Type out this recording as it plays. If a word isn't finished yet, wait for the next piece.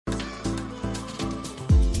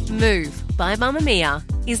Move by Mamamia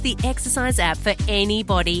is the exercise app for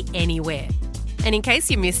anybody, anywhere. And in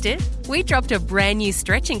case you missed it, we dropped a brand new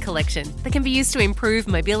stretching collection that can be used to improve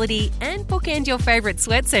mobility and bookend your favourite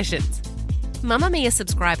sweat sessions. Mamamia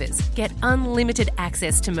subscribers get unlimited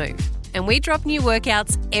access to Move, and we drop new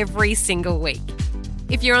workouts every single week.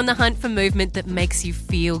 If you're on the hunt for movement that makes you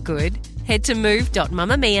feel good, head to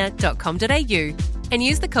move.mamamia.com.au and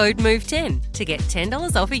use the code MOVE10 to get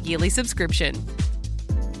 $10 off a yearly subscription.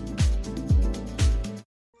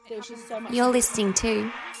 You're listening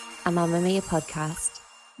to a Mamamia podcast.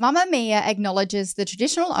 Mamamia acknowledges the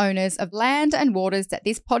traditional owners of land and waters that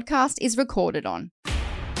this podcast is recorded on.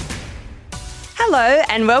 Hello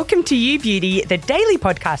and welcome to You Beauty, the daily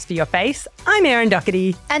podcast for your face. I'm Erin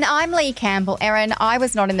Doherty. And I'm Lee Campbell. Erin, I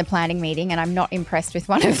was not in the planning meeting and I'm not impressed with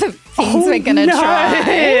one of the things we're going to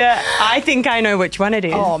try. I think I know which one it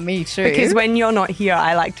is. Oh, me too. Because when you're not here,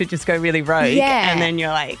 I like to just go really rogue. Yeah. And then you're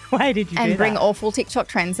like, why did you do that? And bring awful TikTok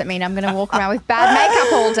trends that mean I'm going to walk around with bad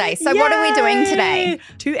makeup all day. So what are we doing today?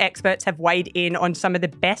 Two experts have weighed in on some of the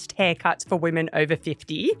best haircuts for women over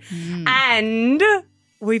 50. And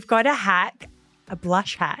we've got a hack. A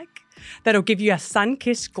blush hack that'll give you a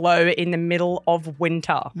sun-kissed glow in the middle of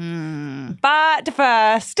winter. But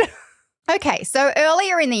first... Okay, so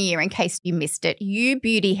earlier in the year, in case you missed it, You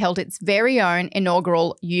Beauty held its very own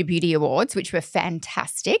inaugural You Beauty Awards, which were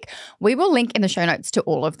fantastic. We will link in the show notes to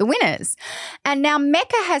all of the winners. And now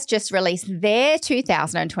Mecca has just released their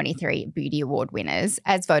 2023 Beauty Award winners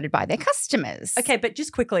as voted by their customers. Okay, but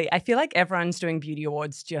just quickly, I feel like everyone's doing beauty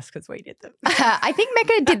awards just because we did them. I think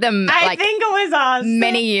Mecca did them I think it was us.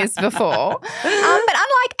 many years before. But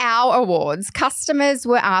unlike our awards, customers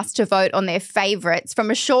were asked to vote on their favourites from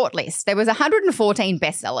a short list. There was 114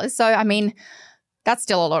 bestsellers. So, I mean, that's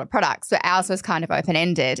still a lot of products, but ours was kind of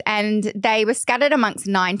open-ended. And they were scattered amongst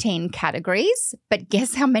 19 categories. But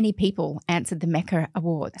guess how many people answered the Mecca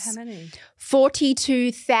Awards? How many?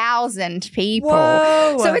 42,000 people.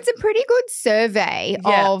 Whoa. So it's a pretty good survey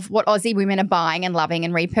of what Aussie women are buying and loving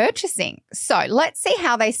and repurchasing. So let's see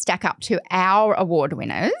how they stack up to our award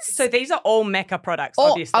winners. So these are all Mecca products,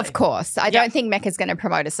 obviously. Of course. I don't think Mecca's going to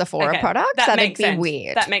promote a Sephora product. That'd be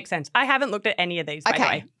weird. That makes sense. I haven't looked at any of these, by the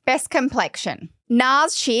way. Best complexion.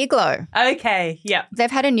 NARS Sheer Glow. Okay, yeah.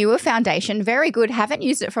 They've had a newer foundation. Very good. Haven't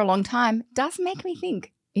used it for a long time. Does make me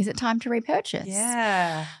think, is it time to repurchase?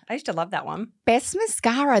 Yeah. I used to love that one. Best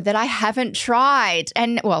mascara that I haven't tried.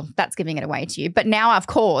 And, well, that's giving it away to you. But now, of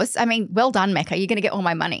course, I mean, well done, Mecca. You're going to get all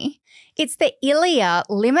my money. It's the Ilia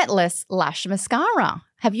Limitless Lash Mascara.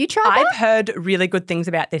 Have you tried that? I've heard really good things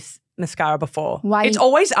about this mascara before. Why? It's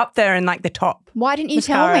always up there in like the top. Why didn't you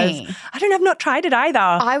tell me? I've not tried it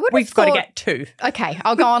either. We've got to get two. Okay,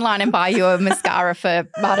 I'll go online and buy you a mascara for,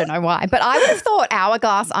 I don't know why. But I would have thought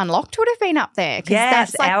Hourglass Unlocked would have been up there.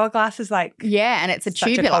 Yes, Hourglass is like and it's a such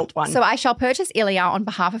tubular. a cult one. So I shall purchase Ilia on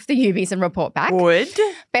behalf of the Ubies and report back. Good.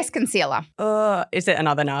 Best concealer. Is it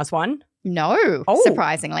another NARS one? No,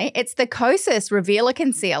 surprisingly. It's the Kosas Revealer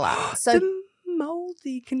Concealer. So the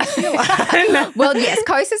moldy concealer. Well, yes,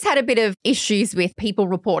 Kosas had a bit of issues with people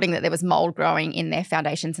reporting that there was mold growing in their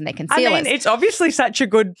foundations and their concealers. I mean, it's obviously such a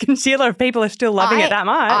good concealer if people are still loving it that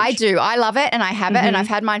much. I do. I love it and I have it and I've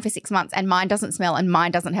had mine for 6 months and mine doesn't smell and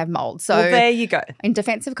mine doesn't have mold. So there you go. In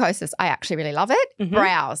defense of Kosas, I actually really love it.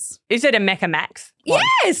 Brows. Is it a Mecca Max one?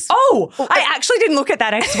 Yes. Oh, I actually didn't look at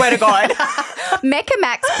that, I swear to God. Mecca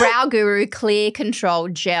Max Brow Guru Clear Control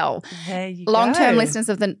Gel. There you Long-term go. listeners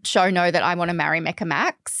of the show know that I want to marry Mecca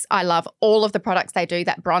Max. I love all of the products they do.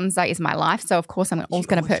 That bronzer is my life. So, of course, I'm always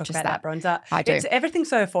going to purchase that. Bronzer. I do. Everything's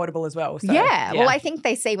so affordable as well. So, yeah. Well, I think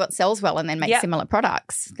they see what sells well and then make Yep. similar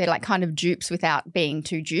products. They're like kind of dupes without being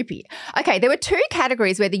too dupey. Okay, there were two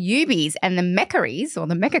categories where the Ubies and the Meccaries or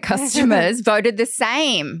the Mecca customers voted the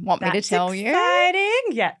same. Want me to tell you? Exciting.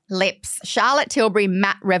 Yeah. Lips, Charlotte Tilbury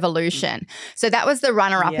Matte Revolution. So that was the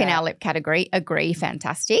runner-up in our lip category. Agree,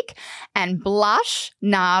 fantastic. And blush,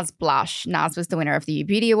 NARS Blush. NARS was the winner of the You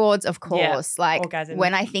Beauty Awards, of course. Like Orgasm.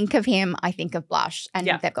 when I think of him, I think of blush. And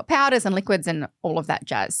they've got powders and liquids and all of that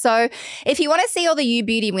jazz. So if you want to see all the You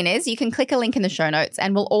Beauty winners, you can click a link in the show notes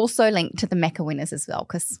and we'll also link to the Mecca winners as well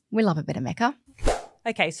because we love a bit of Mecca.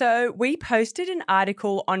 Okay, so we posted an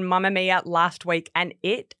article on Mamamia last week and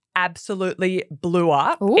it absolutely blew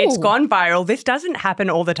up. Ooh. It's gone viral. This doesn't happen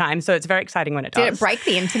all the time, so it's very exciting when it does. Did it break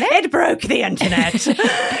the internet? It broke the internet.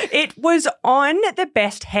 It was on the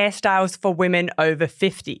best hairstyles for women over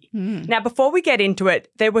 50. Now, before we get into it,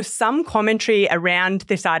 there was some commentary around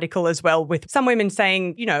this article as well, with some women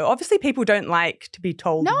saying, you know, obviously people don't like to be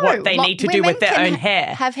told what they need to do with their own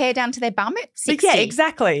hair. Have hair down to their bum at 60. Yeah,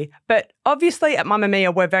 exactly. But obviously at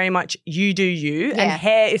Mamamia, we're very much you do you, and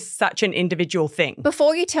hair is such an individual thing.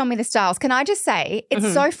 Before you tell me the styles, can I just say,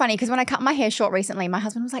 it's so funny because when I cut my hair short recently, my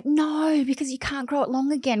husband was like, no, because you can't grow it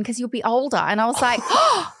long again because you'll be older. And I was like,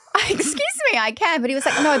 excuse me, I can. But he was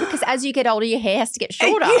like, no, because as you get older, your hair has to get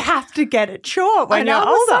shorter. You have to get it short when you're older.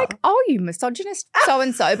 I was like, oh, you misogynist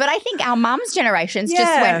so-and-so. But I think our mum's generations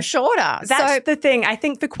just went shorter. That's the thing. I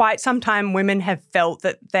think for quite some time, women have felt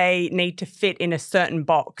that they need to fit in a certain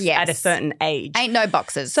box at a certain age. Ain't no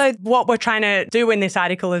boxes. So what we're trying to do in this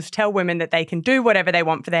article is tell women that they can do whatever they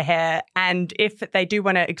want for their hair. And if they do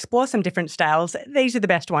want to explore some different styles, these are the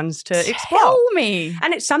best ones to explore. Tell me.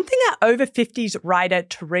 And it's something that over 50s writer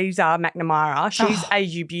Teresa McNamara, she's a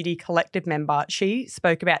You Beauty Collective member. She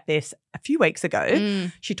spoke about this a few weeks ago.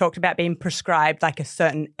 She talked about being prescribed like a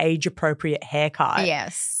certain age-appropriate haircut.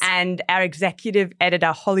 Yes. And our executive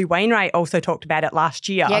editor, Holly Wainwright, also talked about it last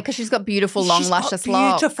year. Yeah, because she's got beautiful, long, luscious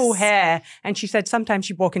locks. Beautiful hair. And she said sometimes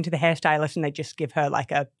she'd walk into the hairstylist and they just give her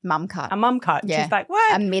like a mum cut. A mum cut. Yeah. She's like,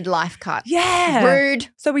 what? A midlife cut. Yeah. Rude.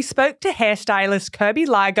 So we spoke to hairstylists Kirby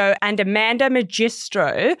Largo and Amanda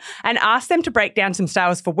Magistro and asked them to break down some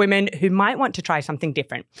styles for women who might want to try something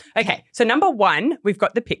different. Okay, so number one, we've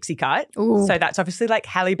got the pixie cut. Ooh. So that's obviously like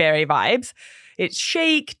Halle Berry vibes. It's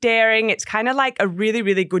chic, daring. It's kind of like a really,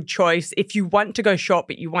 really good choice if you want to go short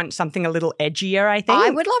but you want something a little edgier, I think. I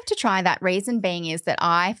would love to try that. Reason being is that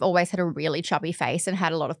I've always had a really chubby face and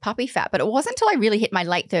had a lot of puppy fat, but it wasn't until I really hit my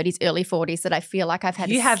late 30s, early 40s that I feel like I've had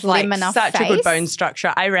you a have slim like enough such face. a good bone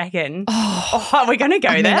structure, I reckon. Oh, we're going to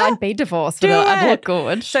go there. I'd be divorced, but I'd look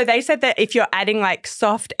good. So they said that if you're adding like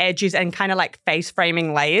soft edges and kind of like face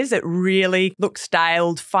framing layers, it really looks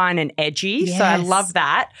styled, fun and edgy. Yes. So I love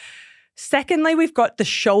that. Secondly, we've got the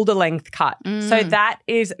shoulder length cut. So that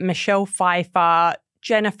is Michelle Pfeiffer,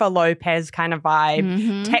 Jennifer Lopez kind of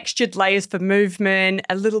vibe, textured layers for movement,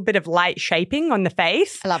 a little bit of light shaping on the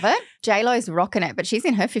face. I love it. J-Lo's rocking it, but she's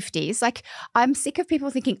in her 50s. Like, I'm sick of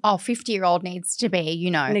people thinking, 50-year-old needs to be,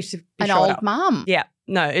 an shorter. old mum. Yeah.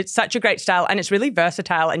 No, it's such a great style and it's really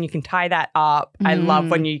versatile and you can tie that up. I love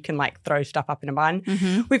when you can like throw stuff up in a bun.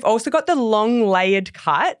 We've also got the long layered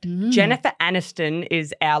cut. Jennifer Aniston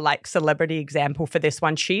is our like celebrity example for this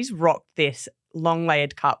one. She's rocked this long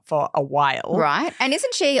layered cut for a while. Right. And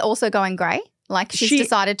isn't she also going grey? Like she's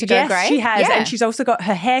decided to go grey? Yes, she has. Yeah. And she's also got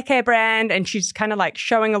her hair care brand and she's kind of like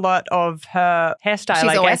showing a lot of her hairstyle,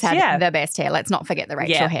 She's always had the best hair. Let's not forget the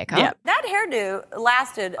Rachel haircut. Yeah. That hairdo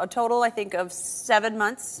lasted a total, I think, of 7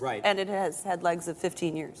 months. Right. And it has had legs of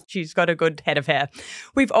 15 years. She's got a good head of hair.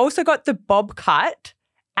 We've also got the bob cut.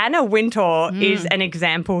 Anna Wintour is an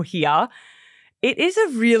example here. It is a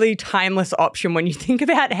really timeless option when you think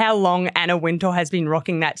about how long Anna Wintour has been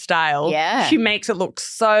rocking that style. Yeah. She makes it look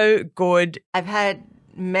so good. I've had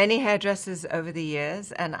many hairdressers over the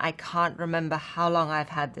years and I can't remember how long I've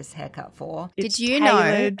had this haircut for. Did you know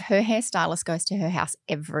her hairstylist goes to her house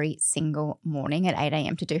every single morning at 8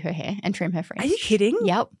 a.m. to do her hair and trim her fringe? Are you kidding?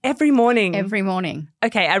 Yep. Every morning? Every morning.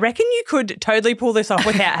 Okay, I reckon you could totally pull this off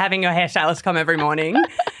without having your hairstylist come every morning.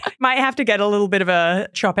 Might have to get a little bit of a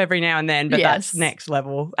chop every now and then, but that's next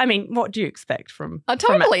level. I mean, what do you expect from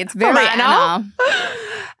totally. It's very Anna.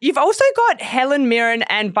 You've also got Helen Mirren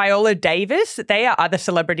and Viola Davis. They are other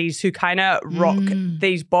celebrities who kind of rock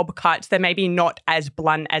these bob cuts. They're maybe not as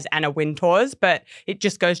blunt as Anna Wintour's, but it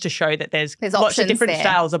just goes to show that there's lots of different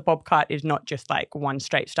styles. A bob cut is not just like one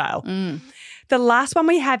straight style. The last one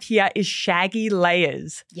we have here is shaggy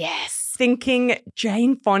layers. Yes. Thinking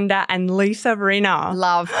Jane Fonda and Lisa Rinna.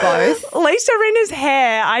 Love both. Lisa Rinna's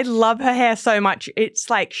hair, I love her hair so much. It's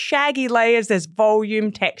like shaggy layers. There's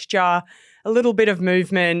volume, texture, a little bit of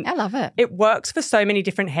movement. I love it. It works for so many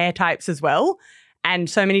different hair types as well and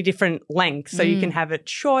so many different lengths. So you can have it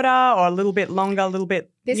shorter or a little bit longer, a little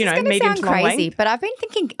bit, this is medium sound to long crazy, length. but I've been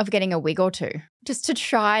thinking of getting a wig or two just to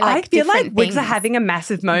try I feel like different wigs are things. having a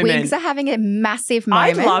massive moment. Wigs are having a massive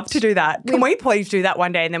moment. I'd love to do that. Can we please do that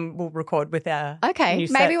one day and then we'll record with our new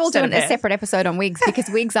maybe we'll do set of a hair. separate episode on wigs because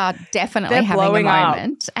wigs are definitely They're having a blowing up.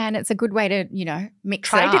 moment and it's a good way to, mix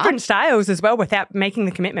Try it up. different styles as well without making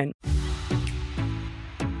the commitment.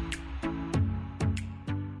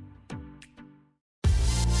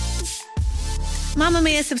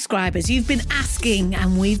 Mamamia subscribers, you've been asking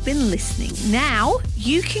and we've been listening. Now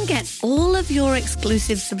you can get all of your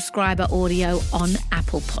exclusive subscriber audio on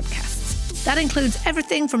Apple Podcasts. That includes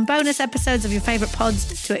everything from bonus episodes of your favourite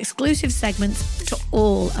pods to exclusive segments to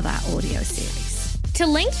all of our audio series. To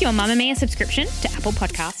link your Mamamia subscription to Apple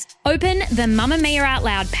Podcasts, open the Mamamia Out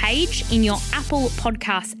Loud page in your Apple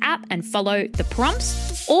Podcasts app and follow the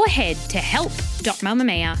prompts, or head to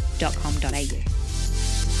help.mamamia.com.au.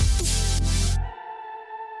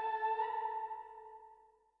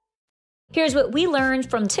 Here's what we learned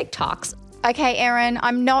from TikToks. Okay, Erin,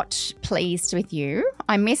 I'm not pleased with you.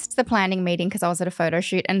 I missed the planning meeting because I was at a photo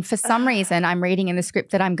shoot, and for some reason I'm reading in the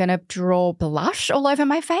script that I'm going to draw blush all over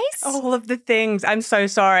my face. All of the things. I'm so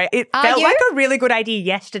sorry. It felt like a really good idea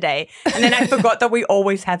yesterday, and then I forgot that we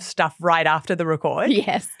always have stuff right after the record.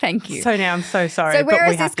 Yes, thank you. So now I'm so sorry. So where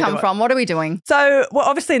has this come from? What are we doing? So we're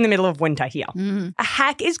obviously in the middle of winter here. A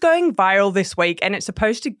hack is going viral this week, and it's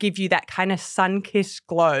supposed to give you that kind of sun-kissed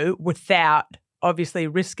glow without obviously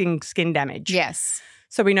risking skin damage. Yes.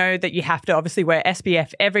 So we know that you have to obviously wear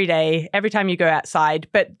SPF every day, every time you go outside,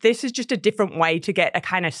 but this is just a different way to get a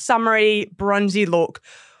kind of summery, bronzy look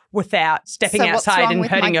without stepping outside and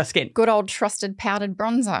hurting your skin. Good old trusted powdered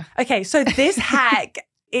bronzer. Okay, so this hack,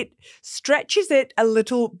 it stretches it a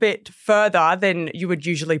little bit further than you would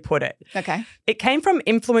usually put it. Okay. It came from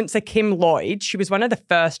influencer Kim Lloyd. She was one of the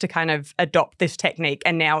first to kind of adopt this technique,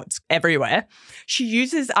 and now it's everywhere. She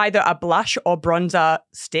uses either a blush or bronzer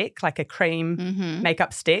stick, like a cream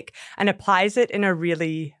makeup stick, and applies it in a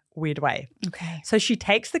really weird way. Okay. So she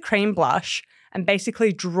takes the cream blush and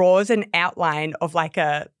basically draws an outline of like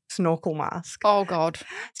a snorkel mask. Oh, God.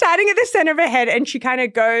 Starting at the center of her head, and she kind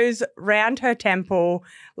of goes round her temple,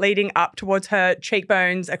 leading up towards her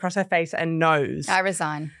cheekbones, across her face and nose. I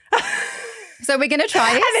resign. So we're going to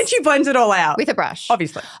try this? And then she blends it all out. With a brush.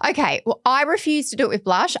 Obviously. Okay. Well, I refuse to do it with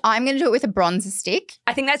blush. I'm going to do it with a bronzer stick.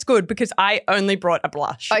 I think that's good because I only brought a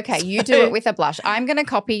blush. Okay. You do it with a blush. I'm going to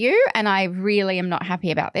copy you, and I really am not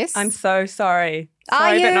happy about this. I'm so sorry.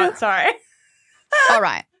 Are you? But not sorry. All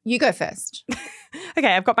right. You go first.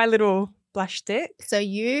 Okay. I've got my little blush stick. So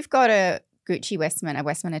you've got a Gucci Westman, a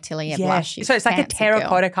Westman Atelier blush. So it's like a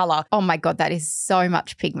terracotta colour. Oh my God, that is so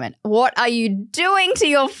much pigment. What are you doing to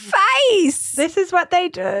your face? This is what they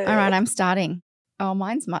do. All right, I'm starting. Oh,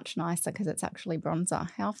 mine's much nicer because it's actually bronzer.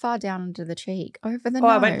 How far down into the cheek? Over the nose.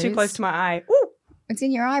 I went too close to my eye. Ooh. It's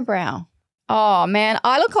in your eyebrow. Oh, man,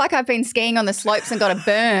 I look like I've been skiing on the slopes and got a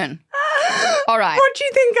burn. All right. What do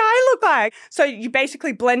you think I look like? So you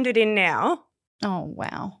basically blend it in now. Oh,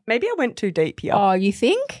 wow. Maybe I went too deep here. Oh, you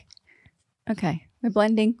think? Okay, we're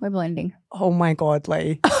blending. Oh, my God,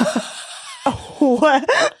 Lee. Oh,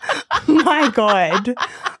 my God.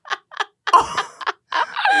 Oh.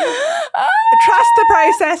 Trust the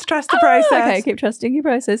process. Okay, keep trusting your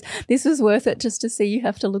process. This was worth it just to see you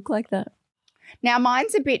have to look like that. Now,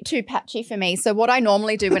 mine's a bit too patchy for me. So what I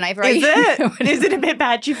normally do whenever Is it a bit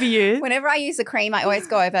patchy for you? Whenever I use a cream, I always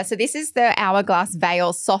go over. So this is the Hourglass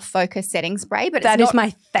Veil Soft Focus Setting Spray. But that is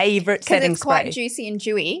my favourite setting spray. It's quite juicy and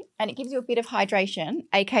dewy, and it gives you a bit of hydration,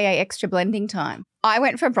 aka extra blending time. I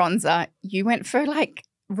went for bronzer. You went for like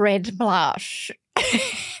red blush.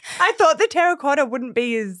 I thought the terracotta wouldn't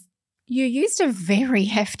be as... You used a very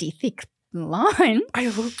hefty, thick line. I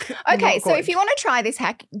look okay, so if you want to try this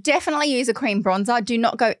hack, definitely use a cream bronzer. Do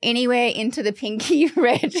not go anywhere into the pinky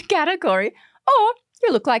red category, or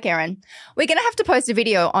you look like Erin. We're going to have to post a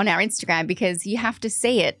video on our Instagram because you have to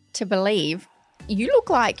see it to believe. You look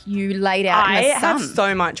like you laid out in the sun. I have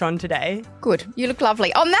so much on today. Good. You look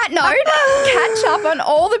lovely. On that note, catch up on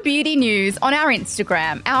all the beauty news on our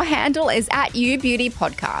Instagram. Our handle is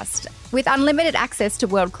 @YouBeautyPodcast. With unlimited access to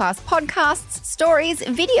world-class podcasts, stories,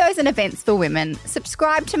 videos and events for women,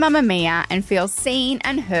 subscribe to Mamamia and feel seen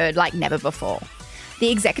and heard like never before. The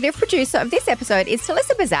executive producer of this episode is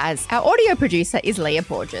Talissa Bazaz. Our audio producer is Leah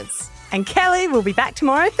Porges. And Kelly will be back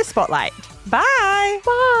tomorrow for Spotlight. Bye.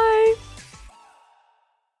 Bye.